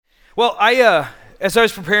Well, as I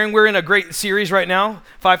was preparing, we're in a great series right now,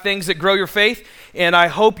 5 Things That Grow Your Faith, and I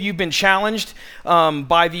hope you've been challenged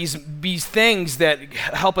by these things that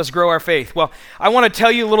help us grow our faith. Well, I want to tell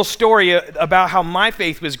you a little story about how my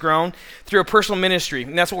faith was grown through a personal ministry,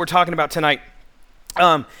 and that's what we're talking about tonight.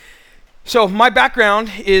 So my background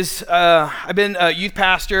is I've been a youth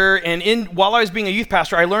pastor, and while I was being a youth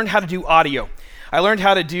pastor, I learned how to do audio. I learned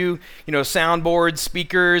how to do, soundboards,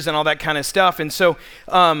 speakers, and all that kind of stuff. And so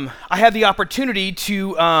I had the opportunity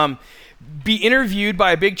to be interviewed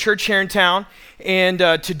by a big church here in town and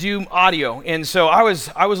to do audio. And so I was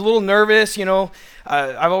a little nervous,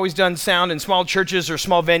 I've always done sound in small churches or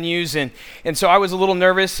small venues, and so I was a little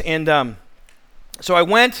nervous. And so I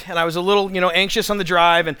went, and I was a little, anxious on the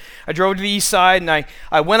drive, and I drove to the east side, and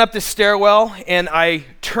I went up this stairwell, and I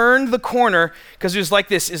turned the corner, because there's like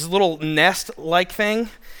this little nest-like thing.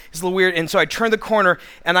 It's a little weird, and so I turned the corner,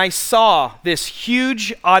 and I saw this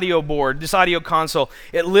huge audio board, this audio console.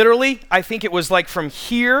 It literally, I think it was like from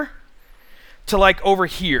here to like over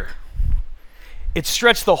here. It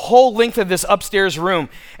stretched the whole length of this upstairs room,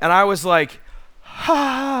 and I was like,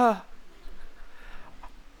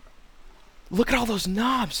 look at all those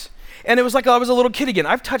knobs. And it was like I was a little kid again.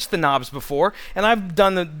 I've touched the knobs before, and I've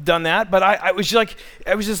done that, but I was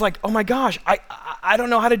just like, oh my gosh, I don't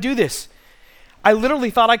know how to do this. I literally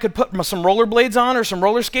thought I could put some rollerblades on or some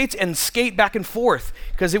roller skates and skate back and forth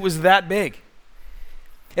because it was that big.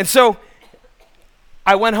 And so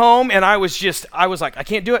I went home, and I was like, I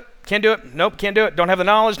can't do it, nope, can't do it, don't have the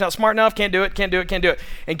knowledge, not smart enough, can't do it.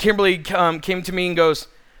 And Kimberly came to me and goes,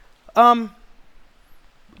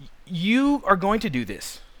 you are going to do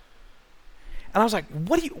this. And I was like,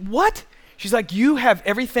 what? She's like, you have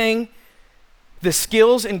everything, the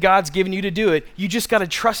skills and God's given you to do it. You just got to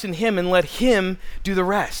trust in Him and let Him do the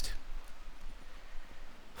rest.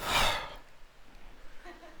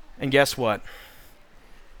 And guess what?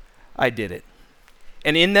 I did it.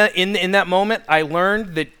 And in that moment, I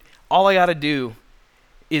learned that all I got to do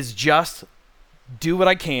is just do what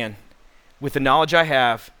I can with the knowledge I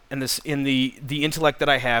have and the intellect that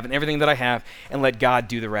I have and everything that I have, and let God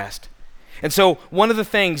do the rest. And so one of the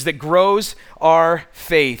things that grows our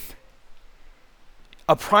faith,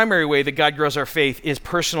 a primary way that God grows our faith, is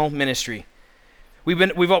personal ministry.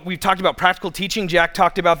 We've talked about practical teaching. Jack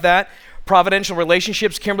talked about that. Providential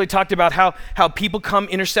relationships. Kimberly talked about how people come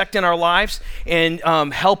intersect in our lives and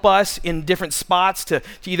help us in different spots to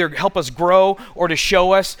either help us grow or to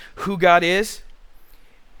show us who God is.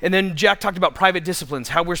 And then Jack talked about private disciplines,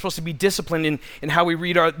 how we're supposed to be disciplined in how we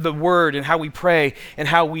read the Word and how we pray and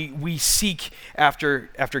how we seek after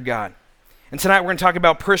God. And tonight we're going to talk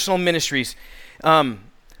about personal ministries. And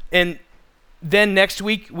then next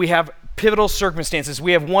week we have pivotal circumstances.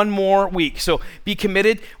 We have one more week. So be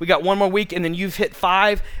committed. We got one more week, and then you've hit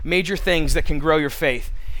 5 major things that can grow your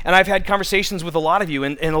faith. And I've had conversations with a lot of you,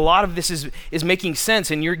 and a lot of this is making sense,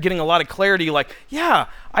 and you're getting a lot of clarity, like, yeah,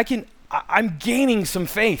 I'm gaining some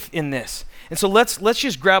faith in this. And so let's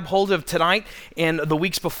just grab hold of tonight and the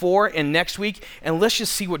weeks before and next week, and let's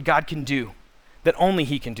just see what God can do that only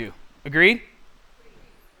He can do. Agreed?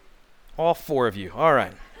 All 4 of you. All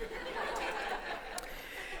right.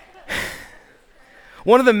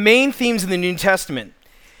 One of the main themes in the New Testament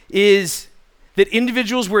is that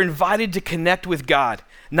individuals were invited to connect with God,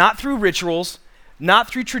 not through rituals, not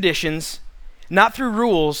through traditions, not through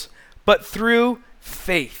rules, but through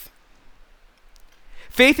faith.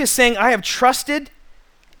 Faith is saying, I have trusted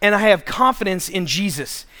and I have confidence in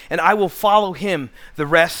Jesus, and I will follow Him the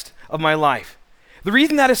rest of my life. The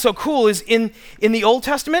reason that is so cool is in the Old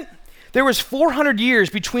Testament, there was 400 years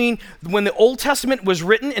between when the Old Testament was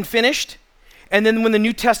written and finished and then when the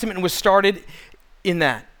New Testament was started in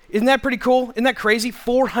that. Isn't that pretty cool? Isn't that crazy?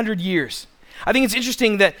 400 years. I think it's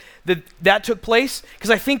interesting that took place because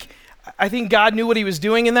I think God knew what He was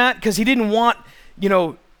doing in that, because He didn't want,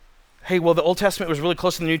 hey, well, the Old Testament was really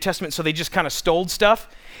close to the New Testament, so they just kind of stole stuff.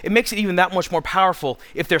 It makes it even that much more powerful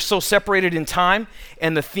if they're so separated in time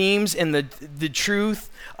and the themes and the truth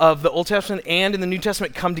of the Old Testament and in the New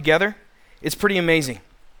Testament come together. It's pretty amazing.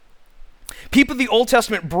 People of the Old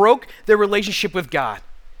Testament broke their relationship with God.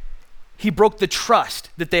 He broke the trust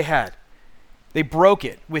that they had. They broke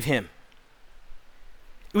it with Him.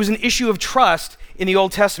 It was an issue of trust in the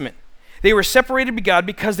Old Testament. They were separated from God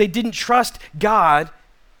because they didn't trust God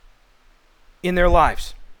in their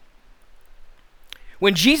lives.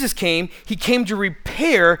 When Jesus came, He came to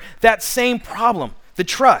repair that same problem, the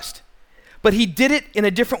trust. But He did it in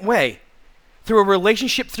a different way, through a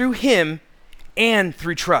relationship through Him and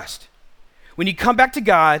through trust. When you come back to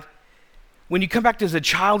God, when you come back as a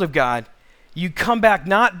child of God, You come back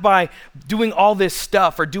not by doing all this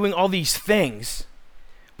stuff or doing all these things,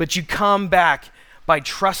 but you come back by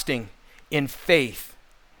trusting in faith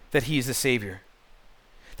that he is the Savior.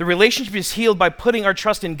 The relationship is healed by putting our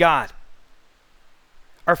trust in God.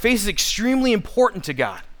 Our faith is extremely important to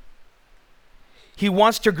God. He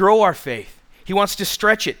wants to grow our faith. He wants to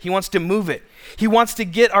stretch it. He wants to move it. He wants to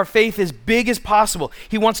get our faith as big as possible.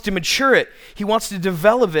 He wants to mature it. He wants to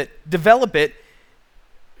develop it,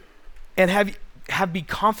 and be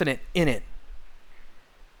confident in it.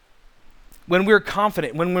 When we're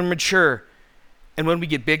confident, when we're mature, and when we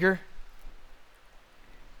get bigger,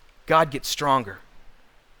 God gets stronger.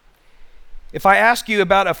 If I ask you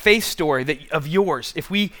about a faith story of yours,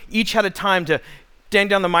 if we each had a time to stand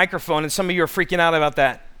down the microphone, and some of you are freaking out about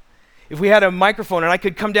that. If we had a microphone and I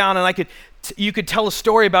could come down and you could tell a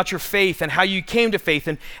story about your faith and how you came to faith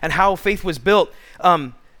and how faith was built,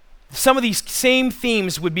 some of these same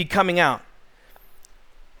themes would be coming out.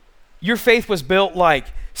 Your faith was built like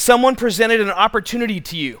someone presented an opportunity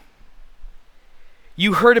to you.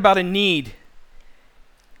 You heard about a need,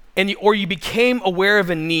 or you became aware of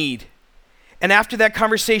a need. And after that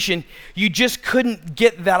conversation, you just couldn't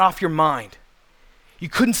get that off your mind. You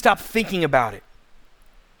couldn't stop thinking about it.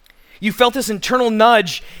 You felt this internal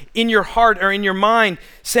nudge in your heart or in your mind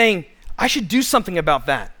saying, I should do something about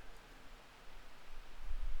that.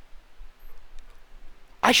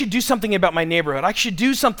 I should do something about my neighborhood. I should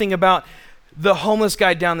do something about the homeless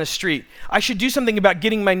guy down the street. I should do something about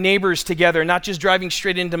getting my neighbors together, not just driving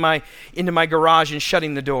straight into my garage and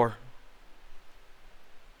shutting the door.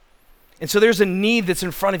 And so there's a need that's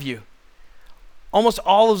in front of you. Almost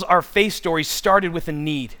all of our faith stories started with a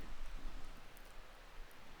need.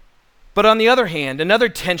 But on the other hand, another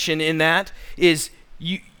tension in that is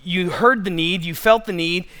you heard the need, you felt the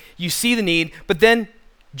need, you see the need, but then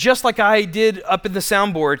just like I did up in the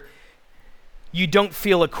soundboard, you don't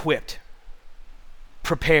feel equipped,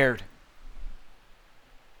 prepared.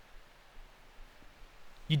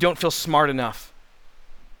 You don't feel smart enough.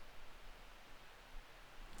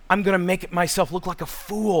 I'm going to make myself look like a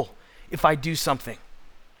fool if I do something.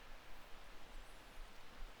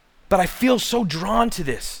 But I feel so drawn to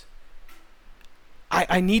this.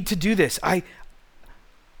 I need to do this. I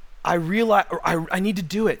realize I need to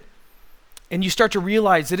do it. And you start to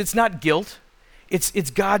realize that it's not guilt. It's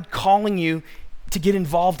God calling you to get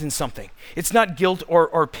involved in something. It's not guilt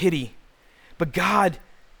or pity, but God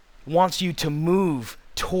wants you to move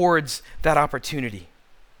towards that opportunity.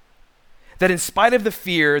 That in spite of the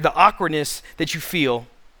fear, the awkwardness that you feel,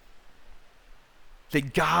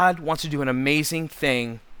 that God wants to do an amazing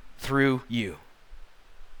thing through you.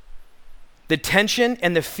 The tension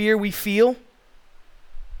and the fear we feel,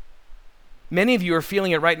 many of you are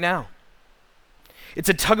feeling it right now. It's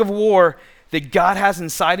a tug of war that God has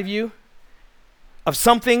inside of you of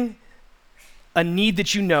something, a need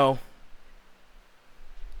that you know,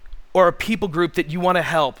 or a people group that you want to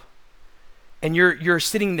help, and you're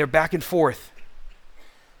sitting there back and forth.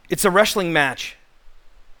 It's a wrestling match.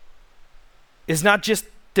 It's not just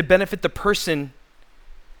to benefit the person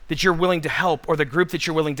that you're willing to help or the group that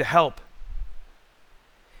you're willing to help.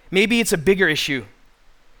 Maybe it's a bigger issue.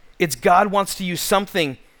 It's God wants to use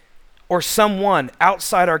something or someone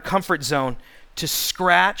outside our comfort zone to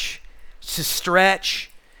scratch, to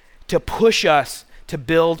stretch, to push us to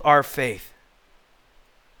build our faith.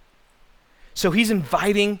 So he's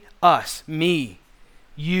inviting us, me,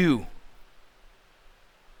 you,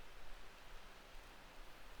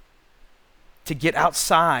 to get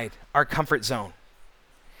outside our comfort zone,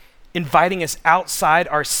 inviting us outside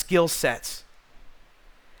our skill sets.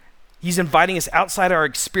 He's inviting us outside our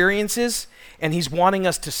experiences, and he's wanting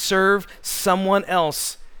us to serve someone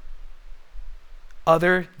else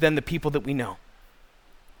other than the people that we know.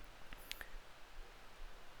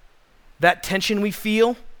 That tension we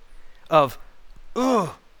feel of,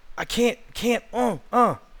 I can't,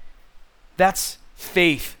 that's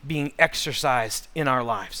faith being exercised in our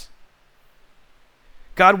lives.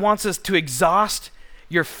 God wants us to exhaust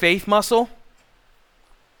your faith muscle.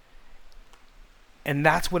 And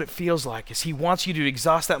that's what it feels like, is he wants you to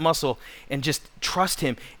exhaust that muscle and just trust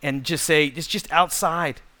him and just say, it's just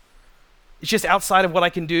outside. It's just outside of what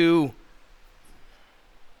I can do.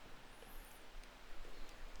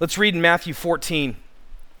 Let's read in Matthew 14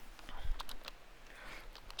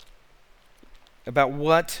 about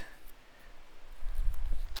what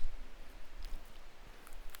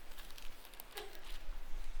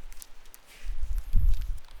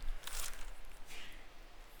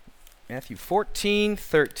Matthew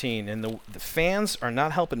 14:13, and the fans are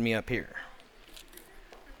not helping me up here.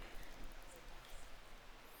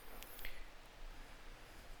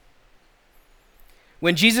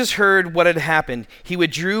 When Jesus heard what had happened, he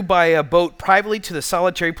withdrew by a boat privately to the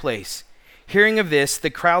solitary place. Hearing of this, the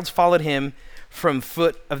crowds followed him from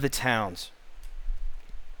foot of the towns.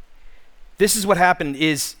 This is what happened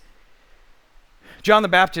is John the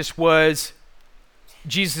Baptist was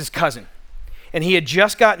Jesus' cousin. And he had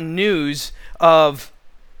just gotten news of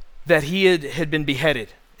that he had been beheaded,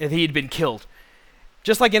 and he had been killed.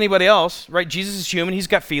 Just like anybody else, right? Jesus is human. He's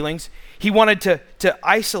got feelings. He wanted to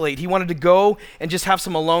isolate. He wanted to go and just have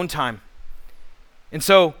some alone time. And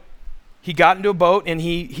so he got into a boat and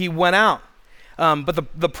he went out. But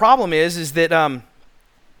the problem is that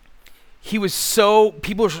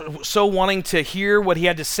people were so wanting to hear what he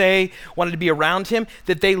had to say, wanted to be around him,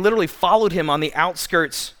 that they literally followed him on the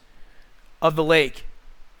outskirts of the lake.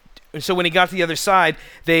 And so when he got to the other side,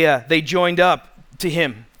 they joined up to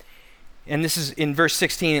him. And this is in verse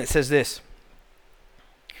 16, it says this.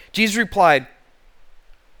 Jesus replied,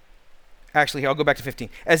 actually, I'll go back to 15.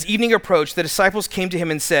 As evening approached, the disciples came to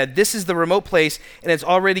him and said, "This is the remote place, and it's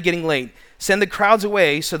already getting late. Send the crowds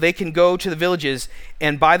away so they can go to the villages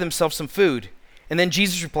and buy themselves some food." And then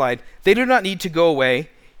Jesus replied, "They do not need to go away.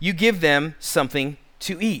 You give them something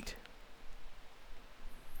to eat."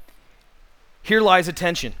 Here lies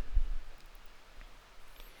attention.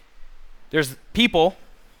 There's people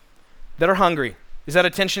that are hungry. Is that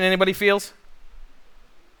a tension anybody feels?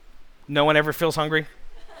 No one ever feels hungry?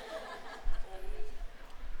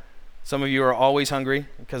 Some of you are always hungry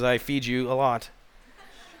because I feed you a lot.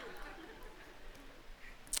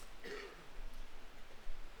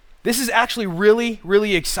 This is actually really,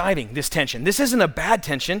 really exciting, this tension. This isn't a bad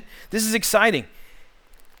tension. This is exciting.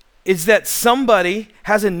 It's that somebody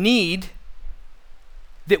has a need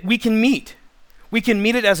that we can meet. We can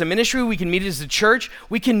meet it as a ministry. We can meet it as a church.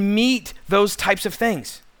 We can meet those types of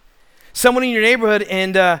things. Someone in your neighborhood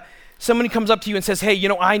and somebody comes up to you and says, "Hey,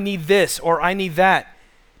 I need this or I need that."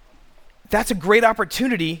 That's a great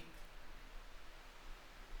opportunity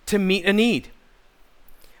to meet a need.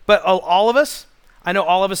 But all of us, I know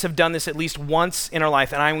all of us have done this at least once in our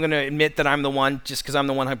life, and I'm going to admit that I'm the one just because I'm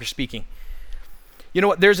the one who's speaking. You know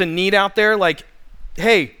what? There's a need out there like,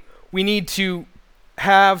 hey, we need to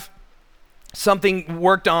have something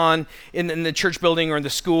worked on in the church building or in the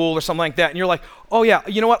school or something like that. And you're like, "Oh yeah,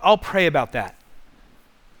 you know what? I'll pray about that.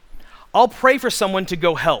 I'll pray for someone to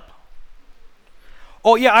go help.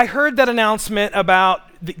 Oh yeah, I heard that announcement about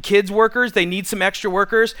the kids workers. They need some extra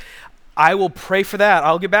workers. I will pray for that.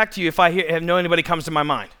 I'll get back to you if I know anybody comes to my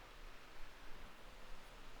mind."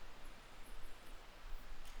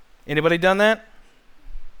 Anybody done that?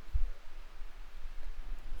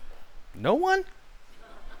 No one?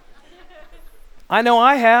 I know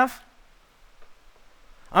I have.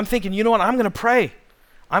 I'm thinking, you know what? I'm going to pray.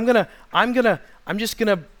 Maybe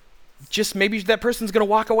that person's going to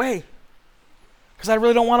walk away because I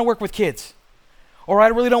really don't want to work with kids. Or I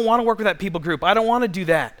really don't want to work with that people group. I don't want to do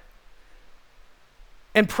that.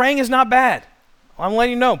 And praying is not bad. I'm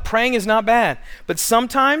letting you know, praying is not bad. But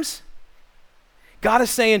sometimes God is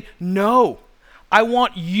saying, "No, I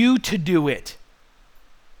want you to do it.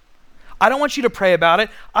 I don't want you to pray about it.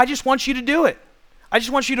 I just want you to do it. I just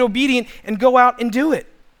want you to be obedient and go out and do it."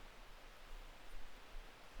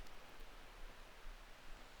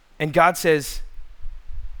 And God says,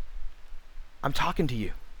 "I'm talking to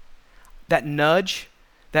you." That nudge,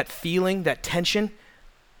 that feeling, that tension,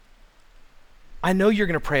 I know you're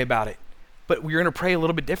going to pray about it, but we're going to pray a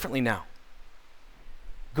little bit differently now.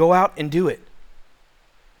 Go out and do it.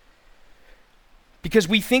 Because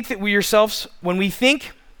we think that when we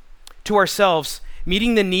think to ourselves,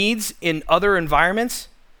 meeting the needs in other environments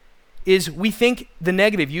is we think the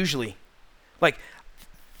negative usually. Like,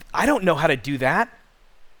 I don't know how to do that.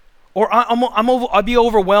 Or I'll be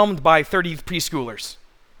overwhelmed by 30 preschoolers.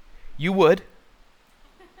 You would.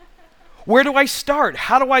 Where do I start?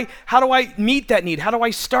 How do I meet that need? How do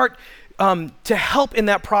I start to help in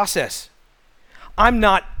that process? I'm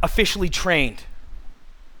not officially trained.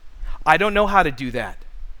 I don't know how to do that.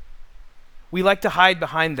 We like to hide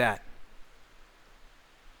behind that.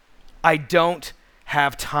 I don't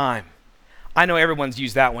have time. I know everyone's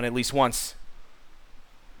used that one at least once.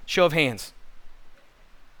 Show of hands.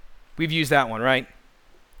 We've used that one, right?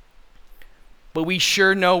 But we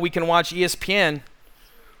sure know we can watch ESPN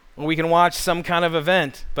or we can watch some kind of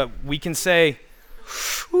event, but we can say,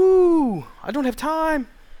 "Ooh, I don't have time."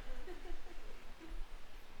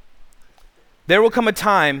 There will come a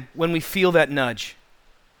time when we feel that nudge.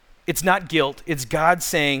 It's not guilt. It's God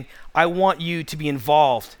saying, "I want you to be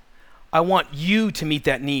involved. I want you to meet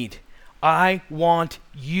that need. I want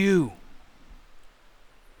you."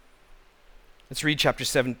 Let's read chapter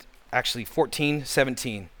 7, actually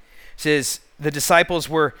 14:17. It says the disciples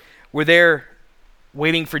were there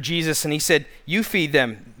waiting for Jesus, and he said, "You feed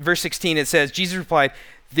them." Verse 16, it says, Jesus replied,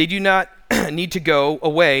 "They do not need to go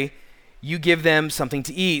away. You give them something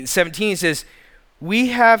to eat." 17 says, "We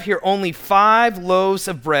have here only 5 loaves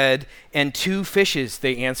of bread and 2 fishes,"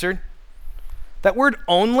 they answered. That word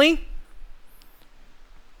only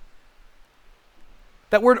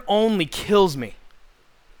kills me.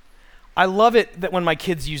 I love it that when my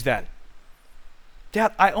kids use that.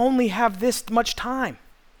 "Dad, I only have this much time."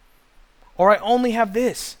 Or "I only have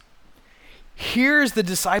this." Here's the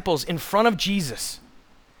disciples in front of Jesus.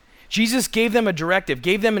 Jesus gave them a directive,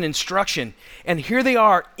 gave them an instruction, and here they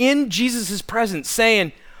are in Jesus' presence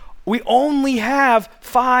saying, "We only have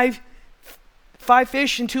five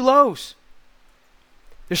fish and 2 loaves."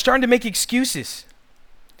 They're starting to make excuses.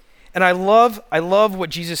 And I love what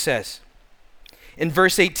Jesus says. In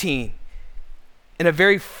verse 18, in a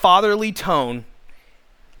very fatherly tone,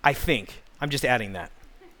 I think, I'm just adding that.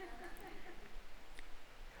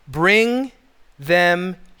 "Bring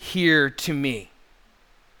them here to me.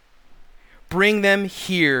 Bring them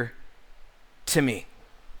here to me."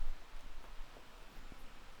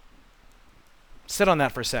 Sit on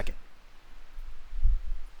that for a second.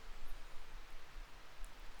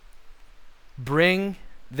 Bring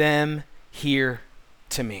them here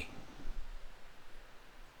to me.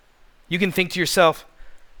 You can think to yourself,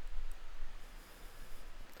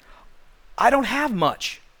 "I don't have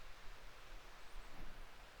much."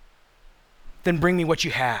 Then bring me what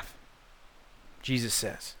you have, Jesus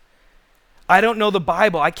says. "I don't know the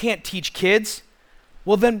Bible. I can't teach kids."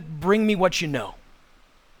 Well, then bring me what you know.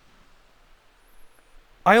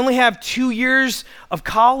 "I only have 2 years of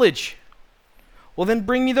college." Well, then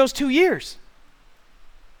bring me those 2 years.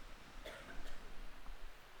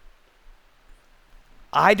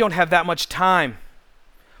 "I don't have that much time."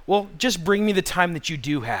 Well, just bring me the time that you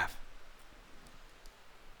do have.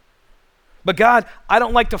 "But God, I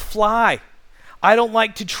don't like to fly. I don't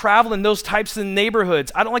like to travel in those types of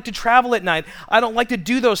neighborhoods. I don't like to travel at night. I don't like to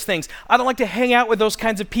do those things. I don't like to hang out with those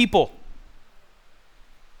kinds of people."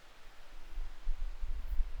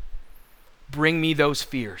 Bring me those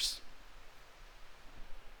fears.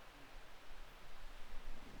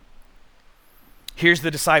 Here's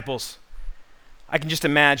the disciples. I can just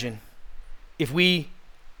imagine if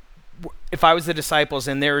I was the disciples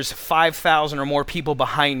and there's 5,000 or more people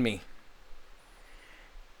behind me,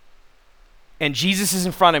 and Jesus is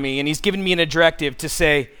in front of me, and he's given me a directive to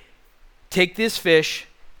say, "Take this fish,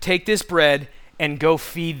 take this bread, and go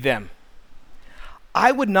feed them."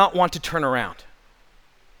 I would not want to turn around.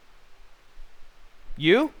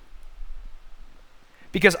 You?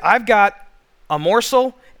 Because I've got a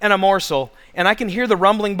morsel, and I can hear the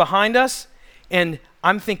rumbling behind us, and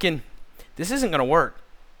I'm thinking, this isn't going to work.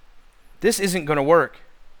 This isn't going to work.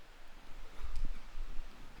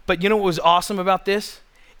 But you know what was awesome about this?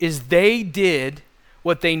 Is they did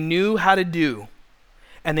what they knew how to do,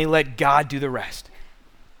 and they let God do the rest.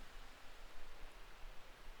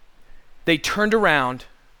 They turned around.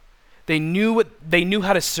 They knew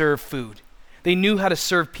how to serve food. They knew how to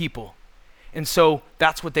serve people. And so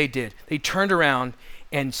that's what they did. They turned around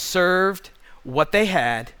and served what they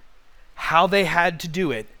had, how they had to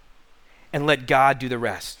do it, and let God do the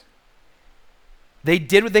rest. They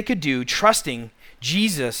did what they could do, trusting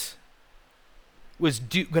Jesus was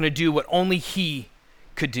going to do what only he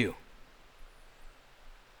could do.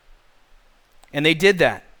 And they did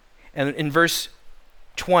that. And in verse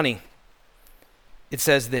 20, it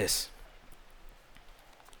says this.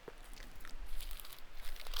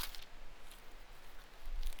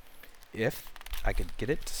 If I could get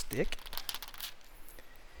it to stick.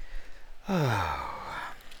 Oh.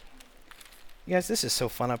 You guys, this is so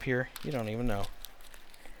fun up here. You don't even know.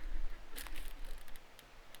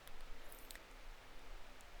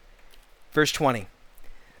 Verse 20.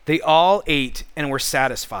 They all ate and were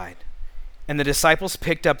satisfied. And the disciples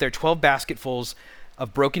picked up their 12 basketfuls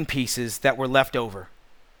of broken pieces that were left over.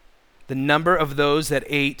 The number of those that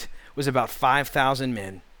ate was about 5,000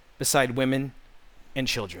 men, beside women and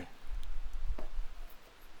children.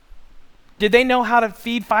 Did they know how to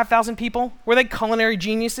feed 5,000 people? Were they culinary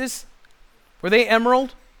geniuses? Were they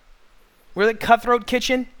Emerald? Were they Cutthroat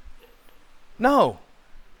Kitchen? No.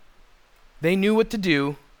 They knew what to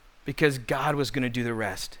do because God was going to do the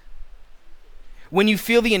rest. When you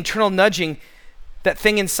feel the internal nudging, that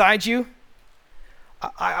thing inside you,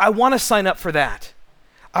 I want to sign up for that.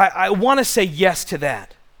 I want to say yes to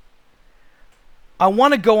that. I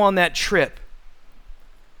want to go on that trip.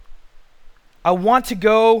 I want to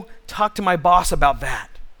go talk to my boss about that.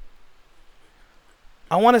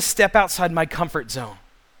 I want to step outside my comfort zone.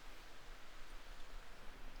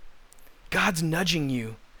 God's nudging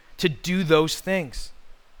you to do those things.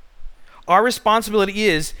 Our responsibility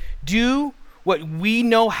is do what we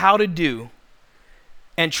know how to do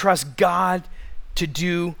and trust God to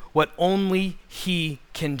do what only He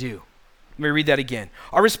can do. Let me read that again.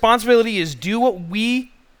 Our responsibility is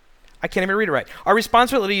I can't even read it right. Our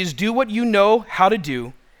responsibility is do what you know how to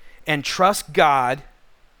do and trust God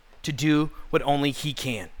to do what only He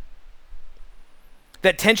can.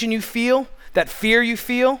 That tension you feel, that fear you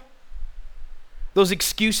feel, those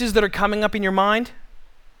excuses that are coming up in your mind,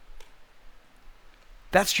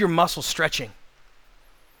 that's your muscle stretching.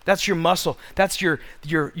 That's your muscle. That's your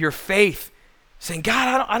faith saying,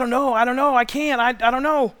 God, I don't know, I can't, I don't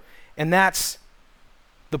know. And that's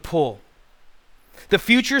the pull. The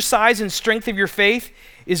future size and strength of your faith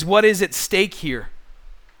is what is at stake here.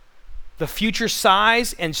 The future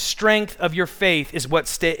size and strength of your faith is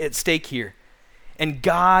what's at stake here. And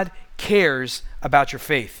God cares about your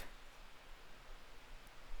faith.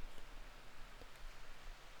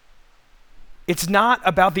 It's not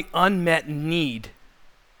about the unmet need.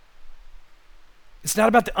 It's not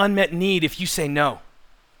about the unmet need if you say no.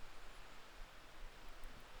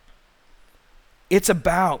 It's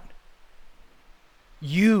about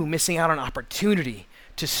you missing out on an opportunity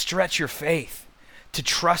to stretch your faith, to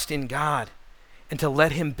trust in God, and to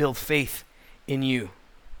let Him build faith in you.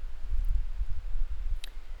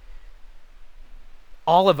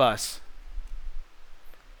 All of us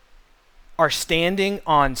are standing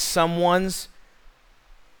on someone's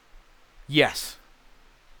yes.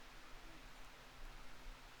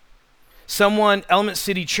 Someone, Element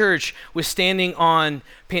City Church, was standing on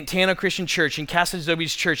Pantano Christian Church and Casa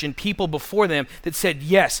Zobi's church and people before them that said,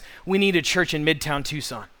 yes, we need a church in Midtown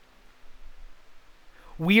Tucson.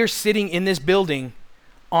 We are sitting in this building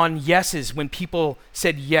on yeses when people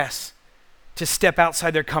said yes to step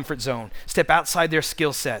outside their comfort zone, step outside their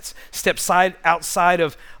skill sets, step outside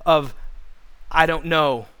of I don't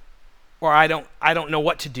know, or I don't know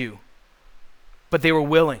what to do. But they were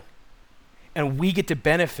willing. And we get to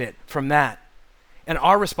benefit from that. And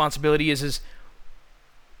our responsibility is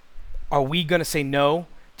are we going to say no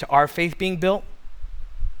to our faith being built?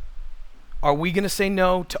 Are we going to say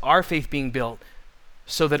no to our faith being built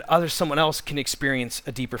so that someone else can experience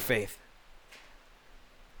a deeper faith?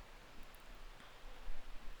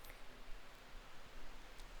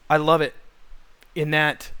 I love it. In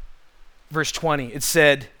that verse 20, it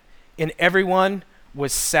said, and everyone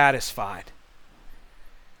was satisfied.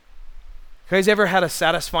 You guys ever had a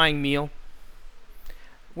satisfying meal?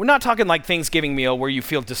 We're not talking like Thanksgiving meal where you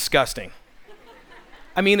feel disgusting.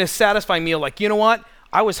 I mean a satisfying meal like, you know what?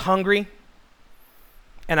 I was hungry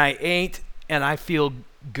and I ate and I feel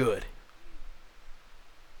good.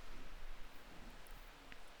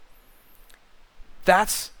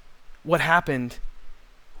 That's what happened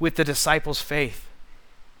with the disciples' faith,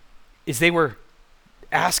 is they were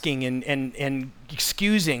asking and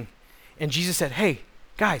excusing, and Jesus said, hey,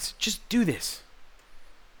 guys, just do this.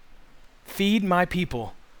 Feed my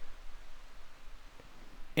people.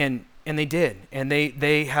 And they did. And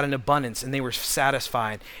they had an abundance, and they were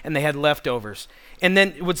satisfied, and they had leftovers. And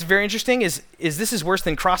then what's very interesting is this is worse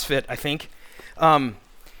than CrossFit, I think.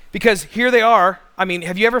 Because here they are. I mean,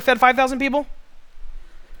 have you ever fed 5,000 people?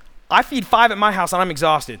 I feed 5 at my house, and I'm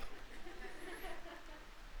exhausted.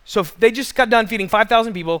 So if they just got done feeding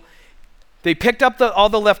 5,000 people. They picked up all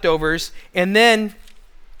the leftovers, and then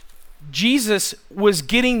Jesus was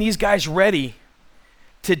getting these guys ready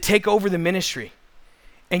to take over the ministry.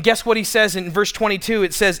 And guess what he says in verse 22?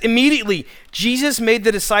 It says, immediately Jesus made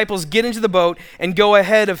the disciples get into the boat and go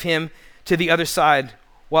ahead of him to the other side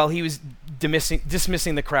while he was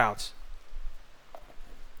dismissing the crowds.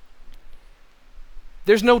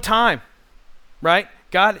 There's no time, right?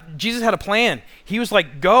 Jesus had a plan. He was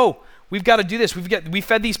like, go. We've got to do this. We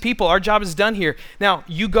fed these people. Our job is done here. Now,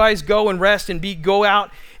 you guys go and rest and go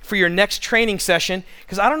out for your next training session.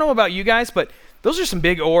 Because I don't know about you guys, but those are some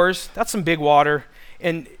big oars. That's some big water.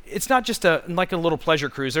 And it's not just like a little pleasure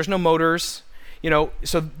cruise. There's no motors,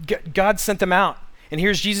 so God sent them out. And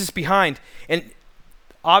here's Jesus behind. And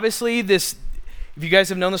obviously if you guys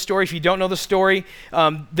have known the story, if you don't know the story,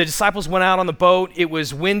 the disciples went out on the boat. It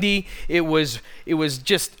was windy. It was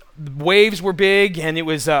just, waves were big, and it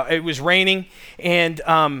was raining. And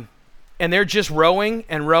they're just rowing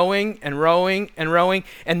and rowing and rowing and rowing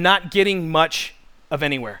and not getting much of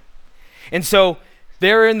anywhere. And so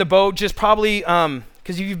they're in the boat just probably,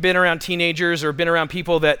 because if you've been around teenagers or been around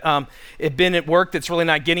people that have been at work that's really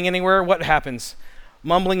not getting anywhere, what happens?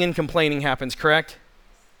 Mumbling and complaining happens, correct?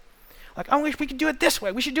 Like, I wish we could do it this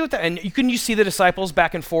way. We should do it that. And you see the disciples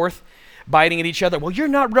back and forth. biting at each other. Well, you're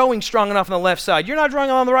not rowing strong enough on the left side. You're not rowing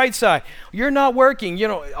on the right side. You're not working. You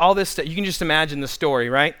know, all this stuff. You can just imagine the story,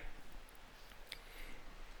 right?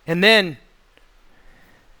 And then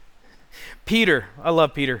Peter, I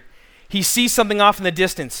love Peter. He sees something off in the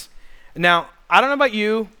distance. Now, I don't know about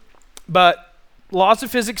you, but laws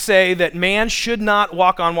of physics say that man should not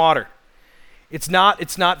walk on water. It's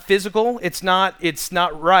not physical. It's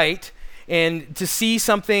not right. And to see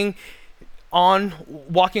something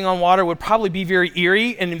walking on water would probably be very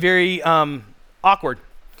eerie and very awkward.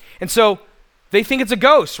 And so they think it's a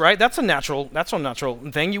ghost, right? That's a natural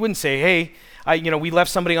thing. You wouldn't say, hey, we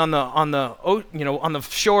left somebody on the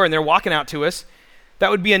shore and they're walking out to us.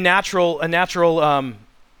 That would be a natural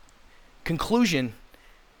conclusion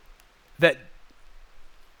that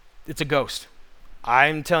it's a ghost.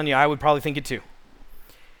 I'm telling you, I would probably think it too.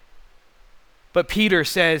 But Peter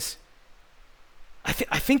says, I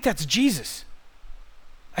think that's Jesus.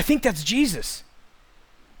 I think that's Jesus.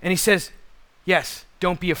 And he says, yes,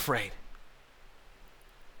 don't be afraid.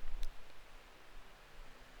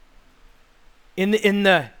 In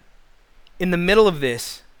the middle of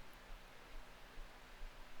this,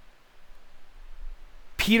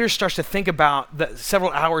 Peter starts to think about the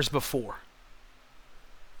several hours before.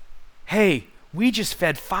 Hey, we just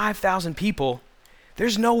fed 5,000 people.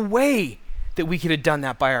 There's no way that we could have done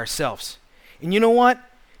that by ourselves. And you know what?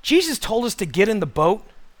 Jesus told us to get in the boat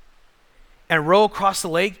and row across the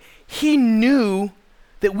lake. He knew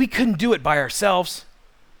that we couldn't do it by ourselves.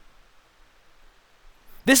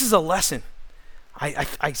 This is a lesson.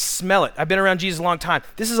 I smell it. I've been around Jesus a long time.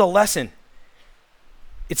 This is a lesson.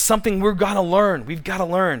 It's something we're going to learn. We've got to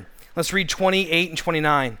learn. Let's read 28 and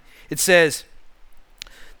 29. It says,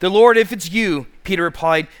 "The Lord, if it's you," Peter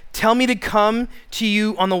replied, "tell me to come to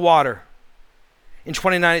you on the water." In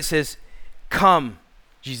 29 it says, "Come,"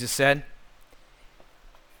 Jesus said.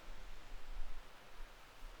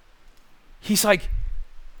 He's like,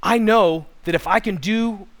 I know that if I can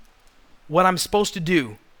do what I'm supposed to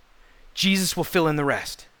do, Jesus will fill in the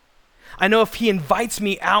rest. I know if he invites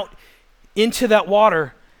me out into that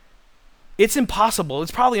water, it's impossible.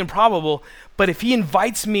 It's probably improbable, but if he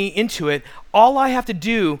invites me into it, all I have to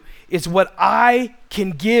do is what I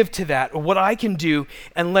can give to that, or what I can do,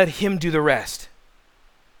 and let him do the rest.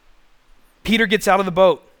 Peter gets out of the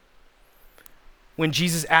boat when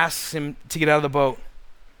Jesus asks him to get out of the boat.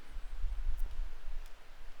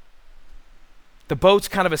 The boat's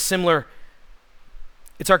kind of a similar,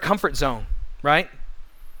 it's our comfort zone, right?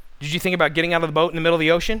 Did you think about getting out of the boat in the middle of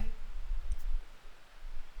the ocean?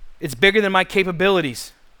 It's bigger than my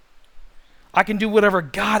capabilities. I can do whatever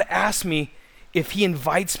God asks me if he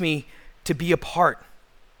invites me to be a part,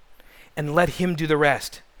 and let him do the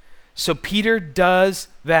rest. So Peter does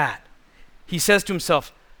that. He says to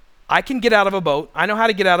himself, I can get out of a boat, I know how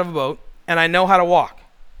to get out of a boat, and I know how to walk.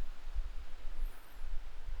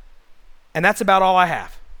 And that's about all I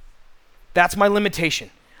have. That's my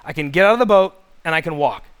limitation. I can get out of the boat and I can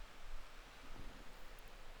walk.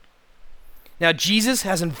 Now, Jesus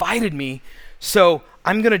has invited me, so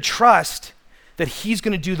I'm going to trust that he's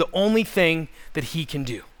going to do the only thing that he can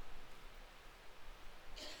do.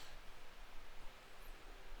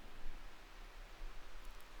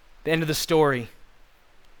 The end of the story.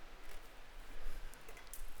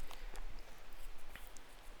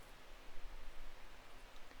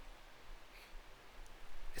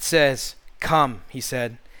 It says, "Come," he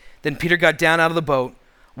said. Then Peter got down out of the boat,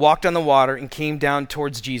 walked on the water, and came down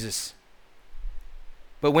towards Jesus.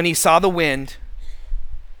 But when he saw the wind,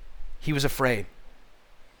 he was afraid.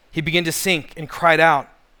 He began to sink and cried out,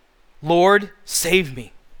 "Lord, save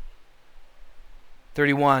me."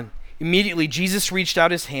 31. Immediately Jesus reached out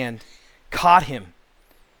his hand, caught him.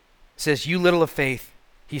 It says, "You little of faith,"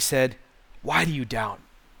 he said, "why do you doubt?"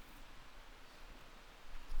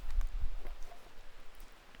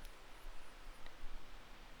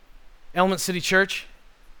 Element City Church,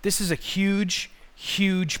 this is a huge,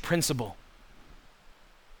 huge principle.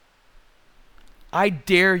 I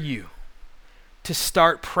dare you to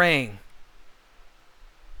start praying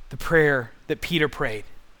the prayer that Peter prayed.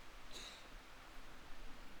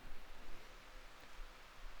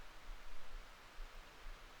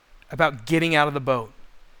 About getting out of the boat,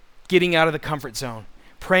 getting out of the comfort zone,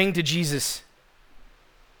 praying to Jesus,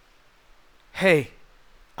 hey,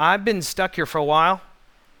 I've been stuck here for a while,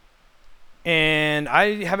 and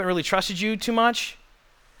I haven't really trusted you too much,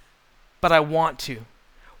 but I want to.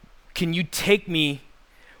 Can you take me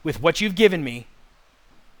with what you've given me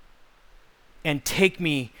and take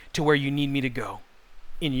me to where you need me to go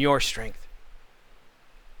in your strength?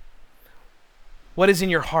 What is in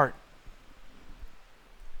your heart?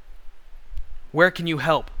 Where can you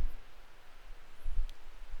help?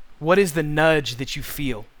 What is the nudge that you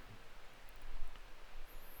feel?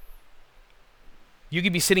 You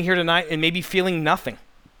could be sitting here tonight and maybe feeling nothing.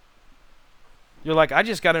 You're like, I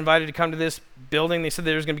just got invited to come to this building. They said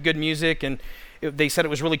there was going to be good music, and they said it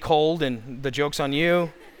was really cold, and the joke's on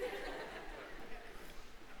you.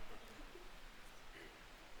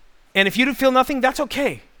 And if you feel nothing, that's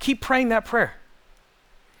okay. Keep praying that prayer.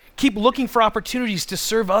 Keep looking for opportunities to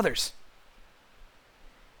serve others.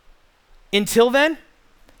 Until then,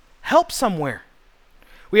 help somewhere.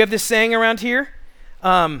 We have this saying around here,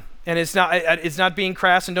 and it's not being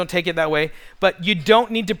crass, and don't take it that way, but you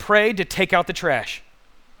don't need to pray to take out the trash.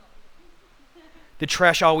 The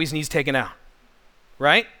trash always needs taken out,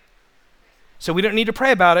 right? So we don't need to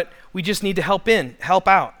pray about it. We just need to help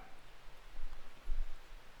out.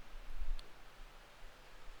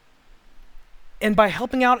 And by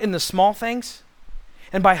helping out in the small things,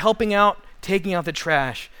 and by helping out, taking out the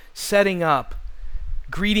trash, setting up,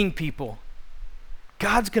 greeting people,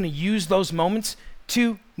 God's going to use those moments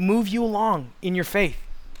to move you along in your faith.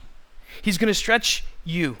 He's going to stretch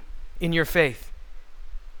you in your faith.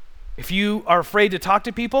 If you are afraid to talk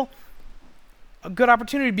to people, a good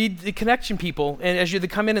opportunity to be the connection people, and as you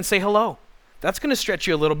come in and say hello, that's going to stretch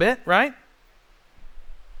you a little bit, right?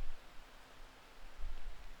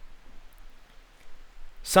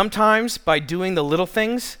 Sometimes by doing the little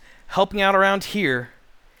things, helping out around here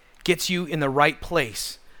gets you in the right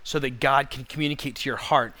place so that God can communicate to your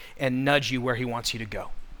heart and nudge you where he wants you to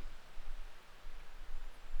go.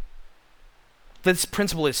 This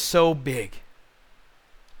principle is so big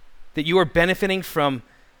that you are benefiting from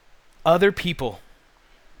other people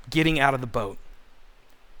getting out of the boat.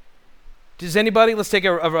 Does anybody, let's take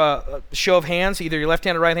a show of hands, either your left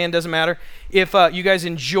hand or right hand, doesn't matter. If you guys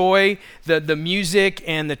enjoy the music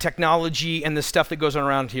and the technology and the stuff that goes on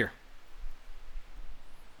around here.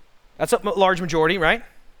 That's a large majority, right?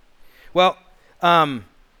 Well,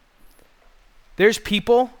 there's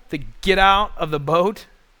people that get out of the boat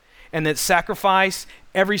and that sacrifice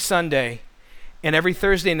every Sunday and every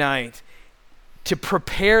Thursday night to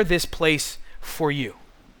prepare this place for you.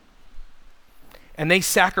 And they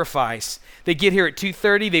sacrifice. They get here at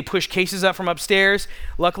 2:30. They push cases up from upstairs.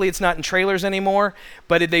 Luckily, it's not in trailers anymore.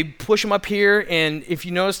 But they push them up here. And if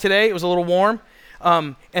you notice today, it was a little warm.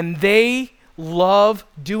 And they love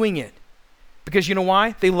doing it. Because you know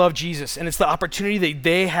why? They love Jesus. And it's the opportunity that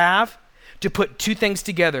they have to put two things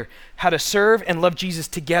together. How to serve and love Jesus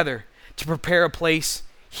together to prepare a place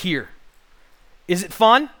here. Is it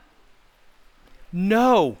fun?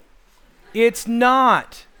 No, it's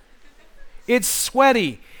not. It's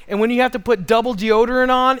sweaty. And when you have to put double deodorant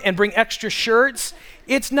on and bring extra shirts,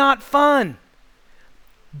 it's not fun.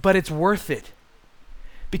 But it's worth it.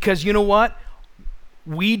 Because you know what?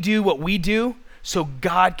 We do what we do so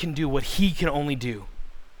God can do what he can only do.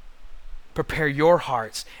 Prepare your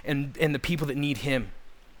hearts and the people that need him.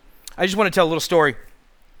 I just want to tell a little story.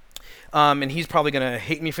 And he's probably going to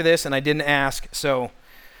hate me for this, and I didn't ask, so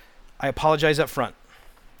I apologize up front.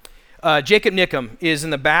 Jacob Nickham is in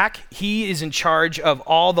the back. He is in charge of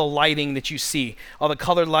all the lighting that you see, all the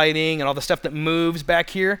colored lighting and all the stuff that moves back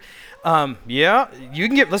here. Yeah,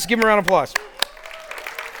 let's give him a round of applause.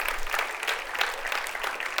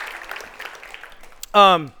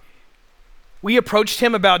 We approached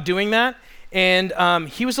him about doing that, and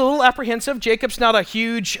he was a little apprehensive. Jacob's not a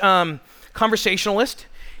huge conversationalist.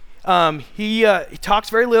 He talks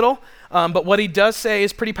very little, but what he does say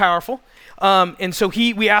is pretty powerful. And so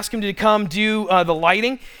we asked him to come do the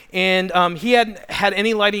lighting, and he hadn't had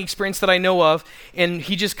any lighting experience that I know of, and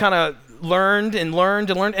he just kind of learned,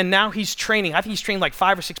 and now he's training. I think he's trained like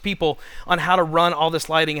 5 or 6 people on how to run all this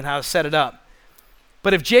lighting and how to set it up.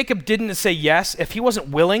 But if Jacob didn't say yes, if he wasn't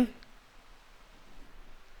willing,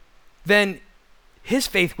 then his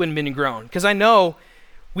faith wouldn't have been grown. Because I know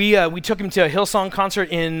we took him to a Hillsong concert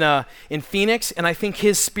in Phoenix, and I think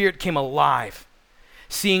his spirit came alive.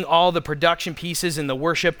 Seeing all the production pieces and the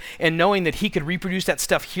worship and knowing that he could reproduce that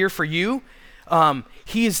stuff here for you,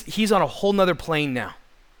 he's on a whole nother plane now.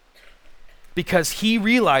 Because he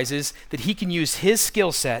realizes that he can use his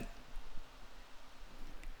skill set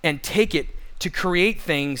and take it to create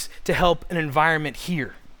things to help an environment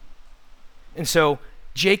here. And so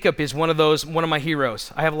Jacob is one of my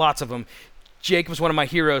heroes. I have lots of them. Jacob is one of my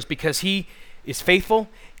heroes because he is faithful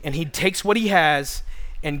and he takes what he has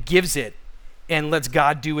and gives it and lets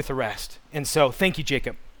God do with the rest. And so, thank you,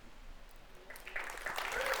 Jacob.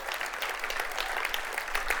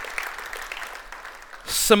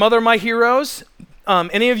 Some other my heroes,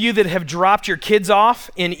 any of you that have dropped your kids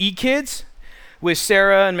off in eKids with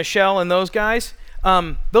Sarah and Michelle and those guys,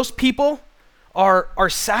 those people are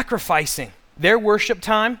sacrificing their worship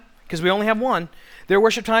time because we only have one, their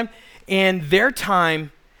worship time, and their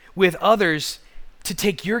time with others to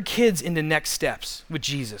take your kids into next steps with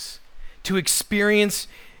Jesus, to experience,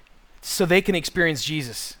 so they can experience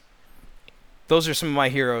Jesus. Those are some of my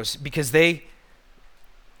heroes, because I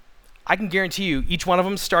can guarantee you, each one of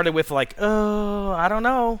them started with like, oh, I don't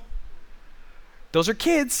know. Those are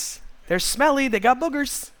kids. They're smelly. They got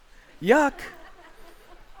boogers. Yuck.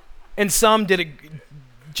 And some did it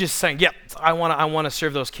just saying, yep, I want to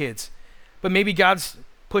serve those kids. But maybe God's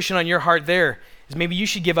pushing on your heart there, is maybe you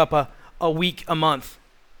should give up a week, a month,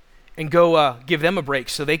 and go give them a break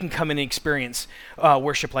so they can come in and experience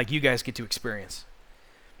worship like you guys get to experience.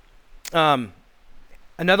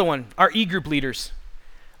 Another one, our e-group leaders.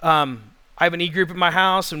 I have an e-group at my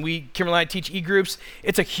house, and Kimberly and I teach e-groups.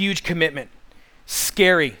 It's a huge commitment.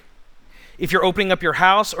 Scary. If you're opening up your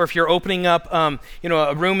house, or if you're opening up a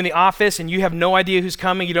room in the office and you have no idea who's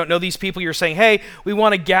coming, you don't know these people, you're saying, hey, we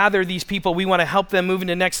want to gather these people, we want to help them move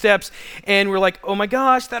into next steps, and we're like, oh my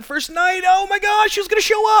gosh, that first night, oh my gosh, who's going to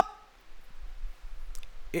show up?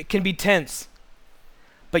 It can be tense.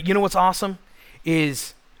 But you know what's awesome?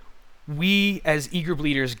 Is we as e-group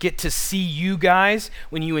leaders get to see you guys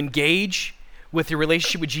when you engage with your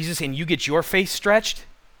relationship with Jesus and you get your faith stretched.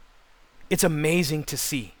 It's amazing to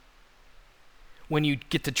see when you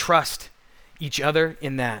get to trust each other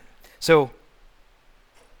in that. So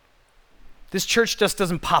this church just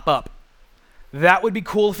doesn't pop up. That would be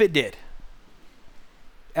cool if it did.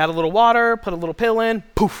 Add a little water, put a little pill in,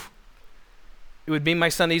 poof. It would make my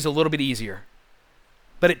Sundays a little bit easier.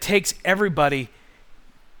 But it takes everybody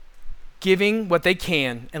giving what they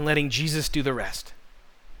can and letting Jesus do the rest.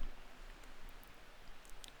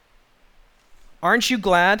 Aren't you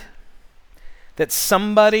glad that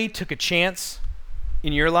somebody took a chance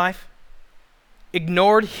in your life,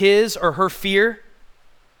 ignored his or her fear,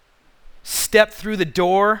 stepped through the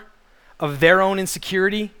door of their own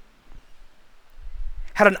insecurity,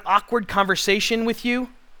 had an awkward conversation with you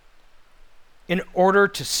in order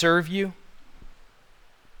to serve you?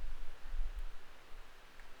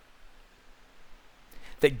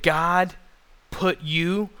 That God put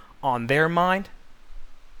you on their mind?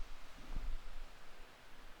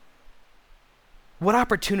 What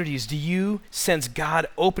opportunities do you sense God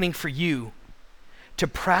opening for you to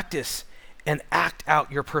practice and act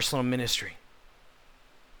out your personal ministry?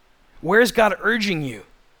 Where is God urging you?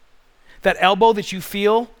 That elbow that you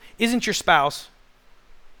feel isn't your spouse.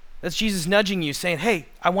 That's Jesus nudging you, saying, hey,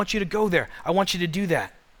 I want you to go there. I want you to do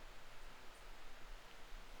that.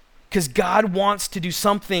 Because God wants to do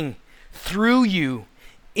something through you,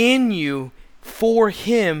 in you, for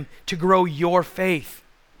him to grow your faith.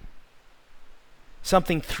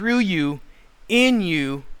 Something through you, in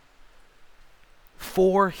you,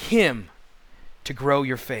 for him to grow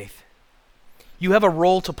your faith. You have a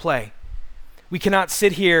role to play. We cannot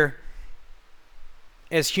sit here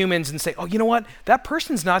as humans and say, oh, you know what? That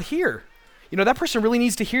person's not here. That person really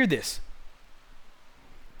needs to hear this.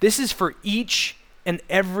 This is for each and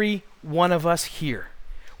every one of us here.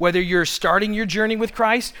 Whether you're starting your journey with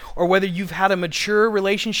Christ or whether you've had a mature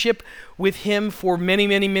relationship with him for many,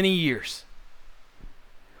 many, many years.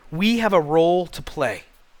 We have a role to play.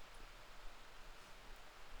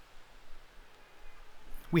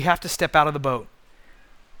 We have to step out of the boat.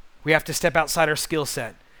 We have to step outside our skill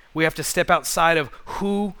set. We have to step outside of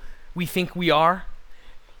who we think we are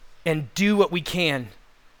and do what we can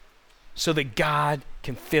so that God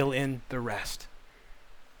can fill in the rest.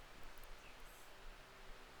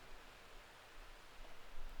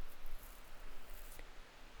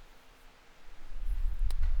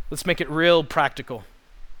 Let's make it real practical.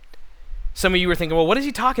 Some of you are thinking, well, what is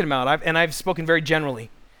he talking about? I've spoken very generally.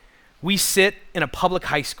 We sit in a public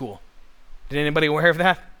high school. Did anybody aware of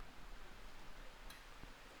that?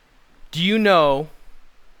 Do you know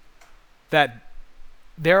that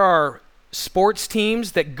there are sports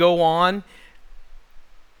teams that go on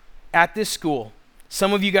at this school?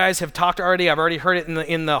 Some of you guys have talked already. I've already heard it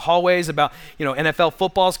in the hallways about, NFL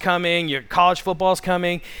football's coming, your college football's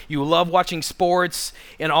coming. You love watching sports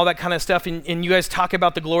and all that kind of stuff. And you guys talk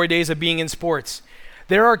about the glory days of being in sports.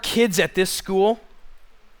 There are kids at this school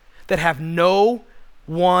that have no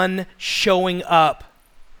one showing up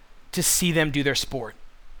to see them do their sport.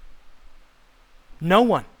 No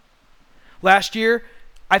one. Last year,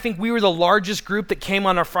 I think we were the largest group that came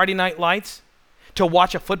on our Friday night lights to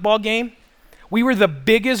watch a football game. We were the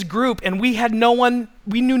biggest group, and we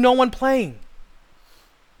knew no one playing.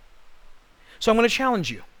 So I'm going to challenge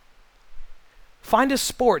you. Find a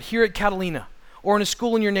sport here at Catalina or in a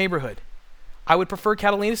school in your neighborhood. I would prefer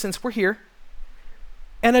Catalina since we're here.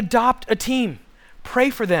 And adopt a team. Pray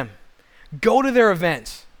for them. Go to their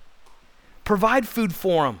events. Provide food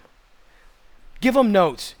for them. Give them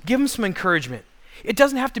notes. Give them some encouragement. It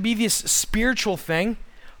doesn't have to be this spiritual thing.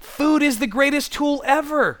 Food is the greatest tool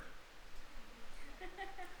ever.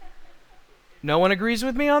 No one agrees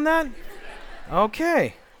with me on that?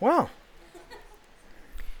 Okay, well.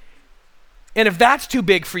 And if that's too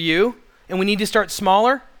big for you and we need to start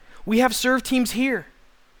smaller, we have serve teams here.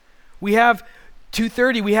 We have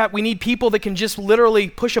 2:30. We need people that can just literally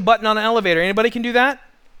push a button on an elevator. Anybody can do that?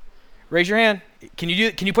 Raise your hand. Can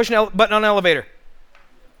you push a button on an elevator?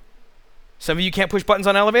 Some of you can't push buttons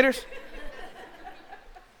on elevators?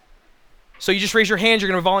 So you just raise your hands. You're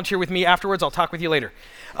going to volunteer with me afterwards. I'll talk with you later.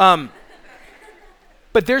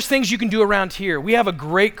 But there's things you can do around here. We have a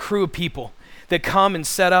great crew of people that come and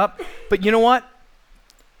set up. But you know what?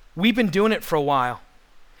 We've been doing it for a while.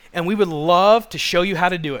 And we would love to show you how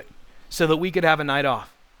to do it so that we could have a night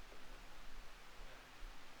off.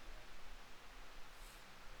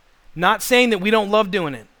 Not saying that we don't love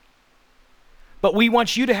doing it, but we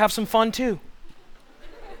want you to have some fun too.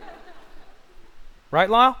 Right,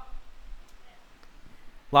 Lyle?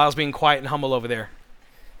 Lyle's being quiet and humble over there.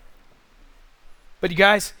 But you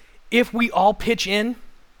guys, if we all pitch in,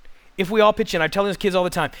 I tell these kids all the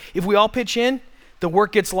time, if we all pitch in, the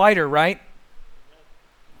work gets lighter, right?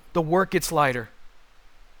 The work gets lighter.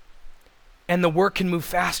 And the work can move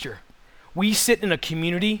faster. We sit in a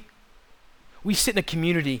community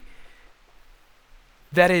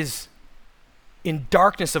that is in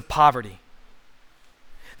darkness of poverty,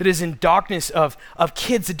 that is in darkness of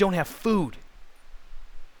kids that don't have food.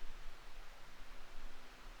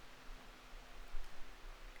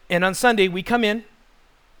 And on Sunday, we come in,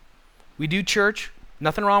 we do church,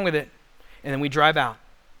 nothing wrong with it, and then we drive out.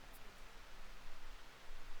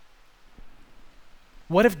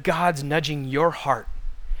 What if God's nudging your heart,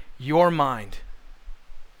 your mind,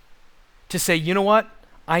 to say, you know what?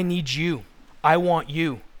 I need you. I want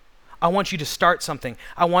you. I want you to start something.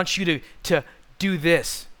 I want you to do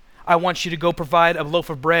this. I want you to go provide a loaf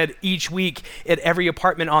of bread each week at every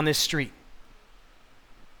apartment on this street.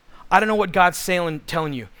 I don't know what God's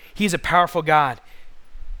telling you. He's a powerful God.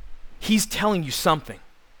 He's telling you something.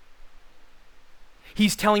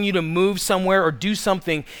 He's telling you to move somewhere or do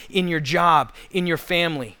something in your job, in your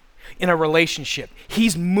family, in a relationship.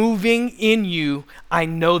 He's moving in you. I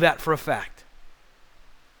know that for a fact.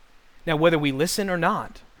 Now, whether we listen or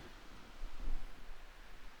not,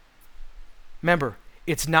 remember,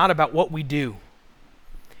 it's not about what we do.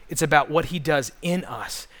 It's about what he does in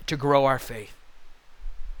us to grow our faith.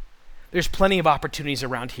 There's plenty of opportunities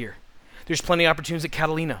around here. There's plenty of opportunities at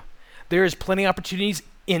Catalina. There is plenty of opportunities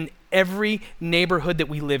in every neighborhood that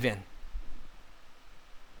we live in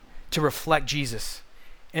to reflect Jesus.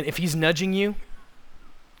 And if he's nudging you,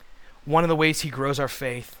 one of the ways he grows our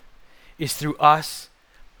faith is through us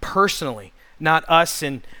personally, not us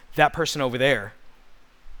and that person over there.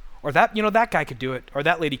 Or that guy could do it, or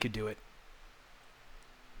that lady could do it.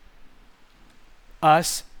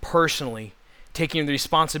 Us personally taking the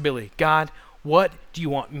responsibility. God, what do you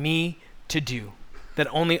want me to do that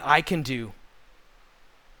only I can do?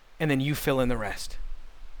 And then you fill in the rest.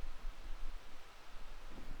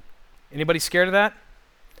 Anybody scared of that?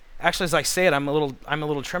 Actually, as I say it, I'm a little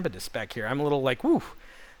trepidatious back here. I'm a little like, whoo,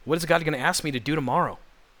 what is God going to ask me to do tomorrow?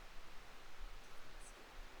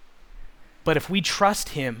 But if we trust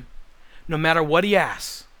him, no matter what he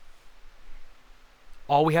asks,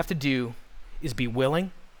 all we have to do is be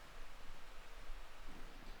willing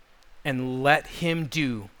and let him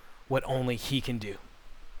do what only he can do.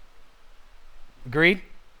 Agreed?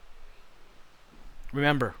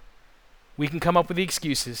 Remember, we can come up with the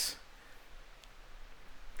excuses.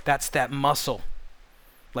 That's that muscle.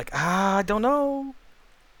 Like, I don't know.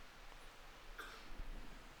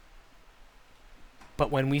 But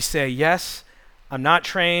when we say, yes, I'm not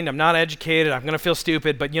trained, I'm not educated, I'm going to feel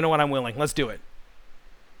stupid, but you know what, I'm willing, let's do it.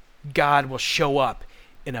 God will show up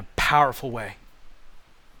in a powerful way.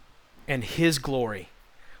 And his glory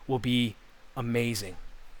will be amazing.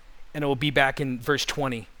 And it will be back in verse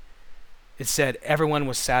 20. It said, everyone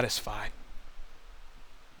was satisfied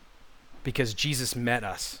because Jesus met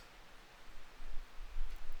us.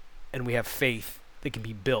 And we have faith that can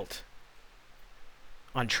be built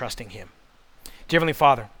on trusting him. Dear Heavenly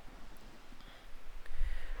Father,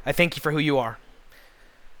 I thank you for who you are.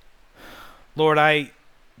 Lord, I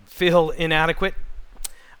feel inadequate.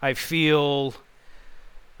 I feel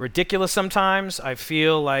ridiculous sometimes. I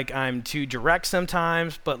feel like I'm too direct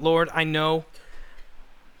sometimes. But Lord, I know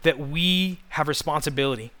that we have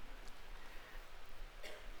responsibility.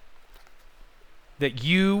 That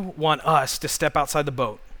you want us to step outside the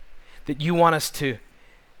boat. That you want us to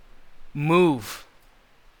move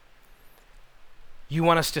You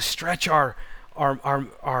want us to stretch our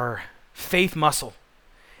faith muscle.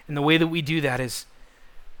 And the way that we do that is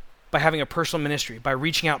by having a personal ministry, by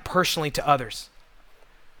reaching out personally to others.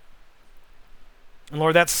 And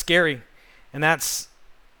Lord, that's scary, and that's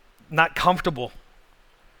not comfortable.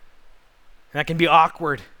 And that can be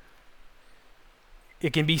awkward.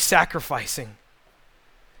 It can be sacrificing.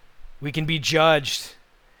 We can be judged.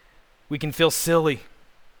 We can feel silly.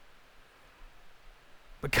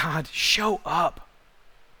 But God, show up.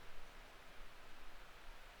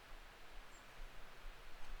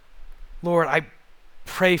 Lord, I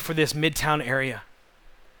pray for this Midtown area,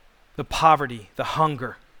 the poverty, the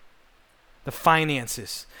hunger, the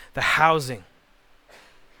finances, the housing,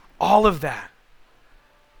 all of that.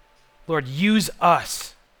 Lord, use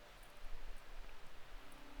us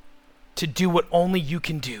to do what only you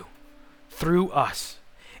can do through us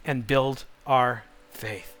and build our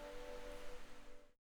faith.